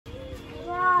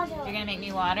You're gonna make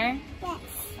me water? Yes.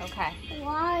 Okay.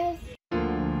 Water.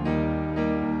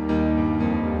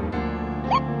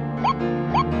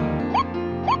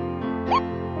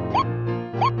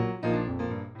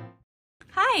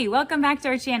 Hi, welcome back to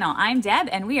our channel. I'm Deb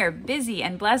and we are busy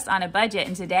and blessed on a budget,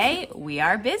 and today we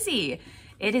are busy.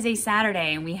 It is a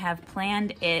Saturday and we have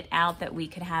planned it out that we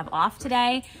could have off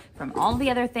today from all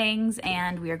the other things,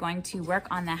 and we are going to work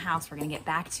on the house. We're gonna get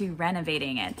back to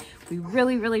renovating it. We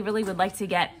really would like to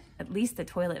get at least the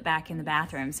toilet back in the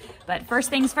bathrooms. But first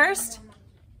things first,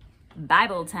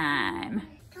 Bible time.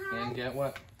 And get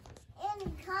what? And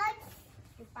God's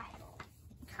Bible.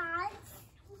 God's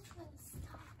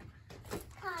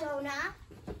Jonah.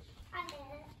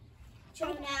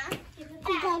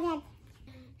 Jonah.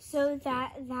 So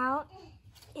that thou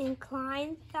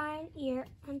incline thine ear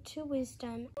unto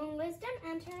wisdom. When wisdom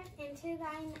enters into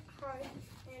thine heart,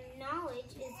 and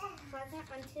knowledge is pleasant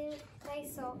unto thy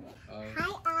soul.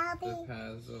 Hi, The Abby.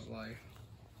 paths of life.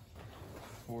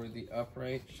 For the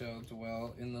upright shall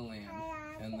dwell in the land,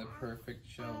 and the perfect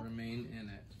shall remain in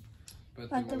it.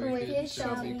 But the wicked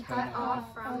shall be cut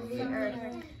off from the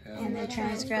earth, and the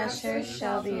transgressors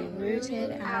shall be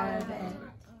rooted out of it.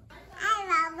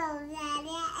 I love Daddy.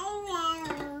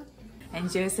 And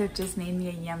Joseph just made me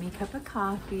a yummy cup of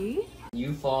coffee.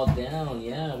 You fall down,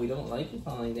 yeah. We don't like you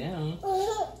falling down.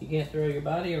 You can't throw your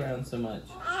body around so much.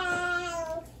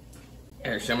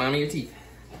 Here, show mommy your teeth.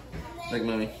 Look,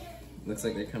 mommy. Looks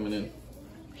like they're coming in.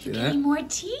 See that? Getting more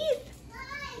teeth.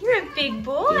 You're a big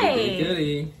boy.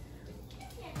 Goody,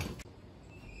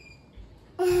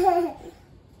 goody.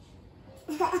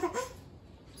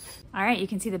 All right, you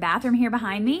can see the bathroom here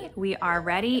behind me. We are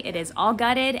ready. It is all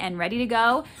gutted and ready to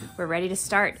go. We're ready to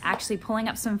start actually pulling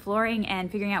up some flooring and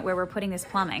figuring out where we're putting this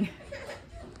plumbing.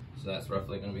 So that's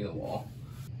roughly going to be the wall.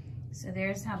 So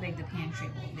there's how big the pantry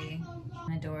will be.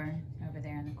 And a door over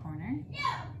there in the corner.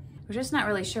 We're just not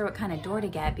really sure what kind of door to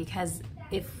get, because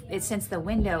since the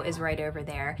window is right over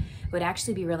there, it would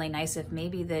actually be really nice if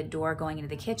maybe the door going into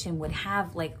the kitchen would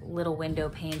have like little window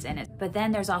panes in it. But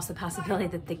then there's also the possibility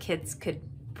that the kids could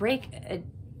break a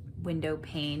window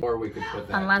pane. Or we could put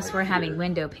that Unless right we're having here.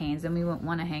 window panes, then we won't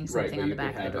want to hang something on the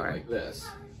back of the door. Like this,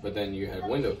 but then you have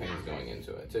window panes going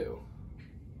into it too.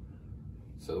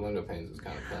 So the window panes is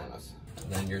kind of killing us.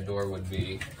 And then your door would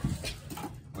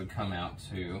come out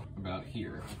to about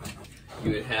here.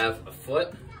 You would have a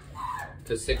foot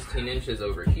to 16 inches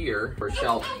over here for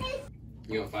shelving.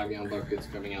 You want 5-gallon buckets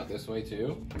coming out this way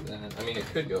too? Then, I mean, it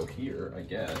could go here, I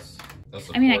guess. That's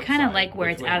the I mean, I fourth kind of side, like where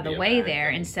which it's out of the wouldn't be a way bad there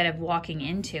thing. instead of walking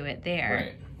into it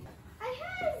there. Right.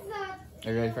 I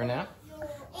Are you ready for a nap?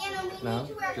 have No?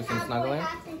 Just some snuggling?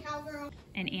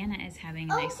 And Anna is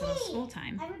having a nice little school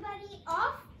time. Everybody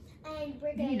off, and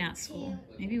we're Maybe not school.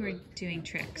 Maybe we're doing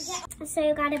tricks. So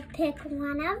you gotta pick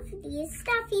one of these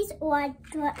stuffies or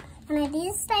one of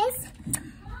these dice,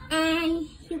 and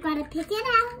you gotta pick it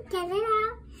out, get it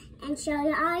out, and show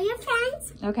all your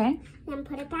friends. Okay. Then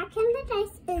put it back in the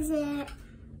dice. Is it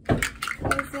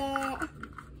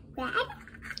red?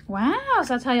 Wow,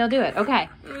 so that's how y'all do it. Okay.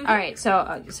 All right,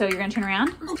 so you're gonna turn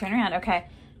around? Turn around, okay.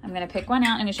 I'm gonna pick one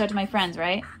out and show it to my friends,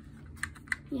 right?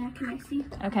 Yeah, can I see?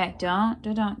 Okay,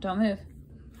 don't move.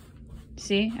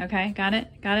 See, okay, got it?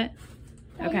 Okay.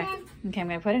 Okay, I'm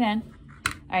gonna put it in.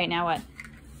 All right, now what?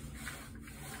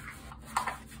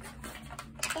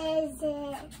 Is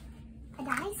it a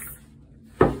dice?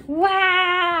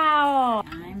 Wow!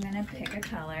 I'm gonna pick a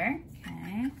color,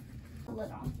 okay?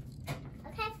 Lid on.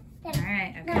 Okay. All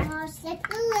right, okay. Now I'll stick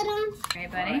the lid on. All right,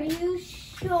 Are buddy? you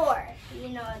sure you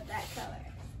know what that color is?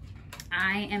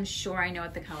 I am sure I know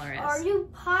what the color Are is. you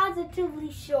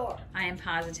positively sure? I am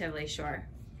positively sure.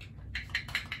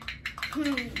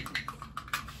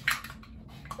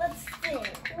 Let's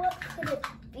think. What could it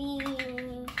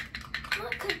be?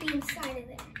 What could be inside of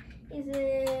there? Is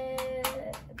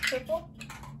it purple?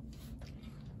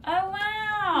 Oh, wow!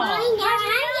 I'm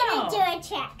gonna do a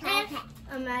check.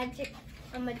 Okay.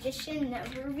 A magician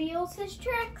never reveals his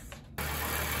tricks.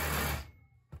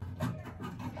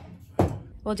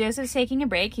 Well, Joseph's taking a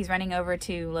break. He's running over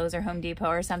to Lowe's or Home Depot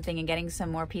or something and getting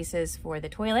some more pieces for the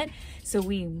toilet. So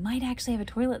we might actually have a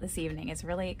toilet this evening. It's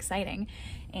really exciting.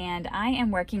 And I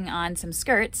am working on some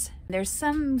skirts. There's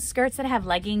some skirts that have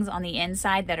leggings on the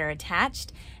inside that are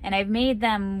attached, and I've made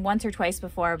them once or twice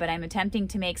before, but I'm attempting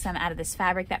to make some out of this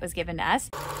fabric that was given to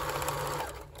us.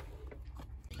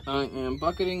 I am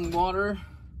bucketing water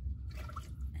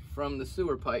from the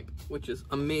sewer pipe, which is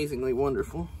amazingly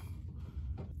wonderful.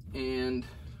 And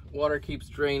water keeps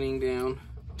draining down,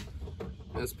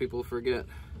 as people forget.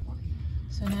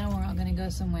 So now we're all gonna go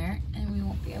somewhere and we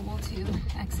won't be able to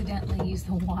accidentally use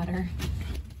the water.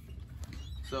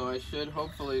 So I should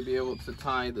hopefully be able to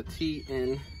tie the T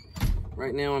in.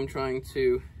 Right now I'm trying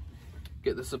to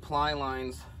get the supply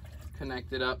lines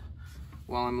connected up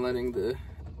while I'm letting the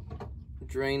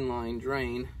drain line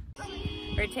drain.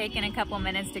 We're taking a couple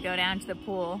minutes to go down to the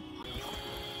pool.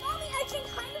 Mommy, I can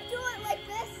kind of do it like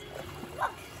this.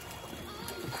 Look.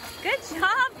 Good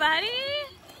job, buddy.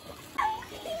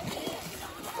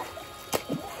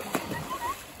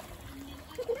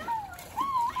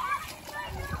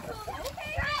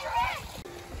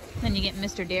 Then you get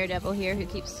Mr. Daredevil here who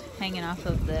keeps hanging off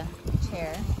of the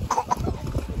chair.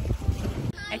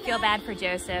 I feel bad for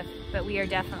Joseph, but we are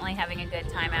definitely having a good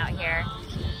time out here.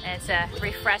 And it's a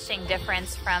refreshing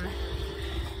difference from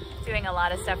doing a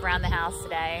lot of stuff around the house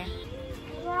today.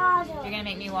 Water. You're gonna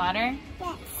make me water?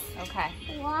 Yes. Okay.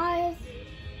 Water,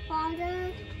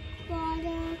 water,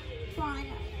 water,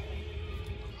 water.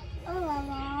 Oh,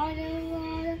 water,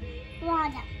 water,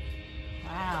 water.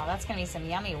 Wow, that's gonna be some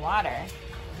yummy water.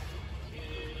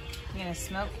 You're gonna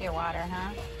smoke your water,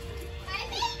 huh? I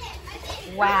made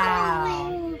it.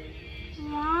 Wow.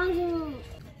 Water.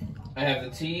 I have the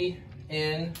T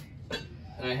in,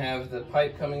 and I have the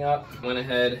pipe coming up. Went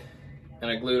ahead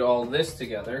and I glued all this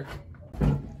together.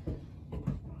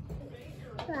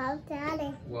 Oh,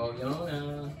 Daddy. Well,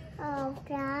 Yana. Oh,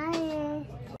 Daddy.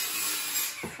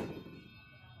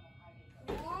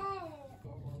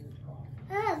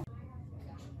 Oh.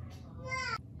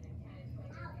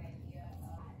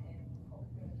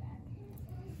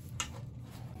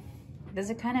 Does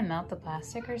it kind of melt the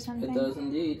plastic or something? It does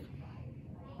indeed.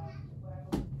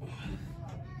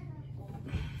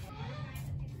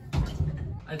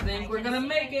 I think we're gonna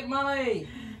make it, Molly!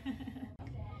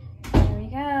 There we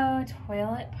go.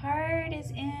 Toilet part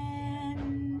is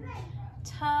in.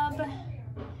 Tub.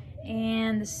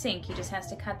 And the sink. He just has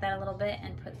to cut that a little bit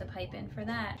and put the pipe in for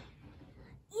that.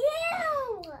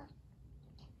 Ew!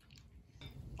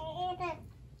 I ate it.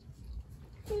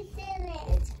 Who's in it?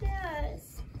 It's gross.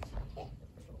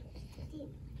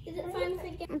 Is it fun to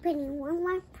get? I'm putting one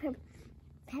more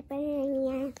pepperoni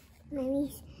on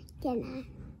Mommy's dinner.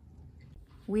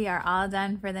 We are all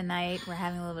done for the night. We're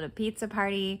having a little bit of pizza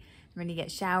party. We're gonna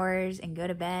get showers and go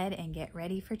to bed and get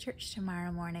ready for church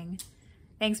tomorrow morning.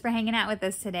 Thanks for hanging out with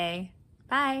us today.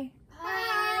 Bye. Bye.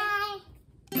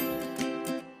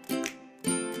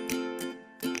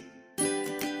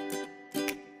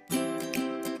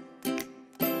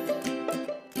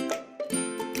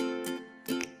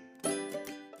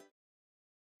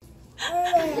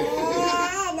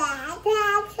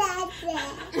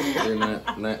 They're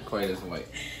not quite as white.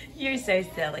 You're so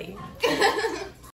silly.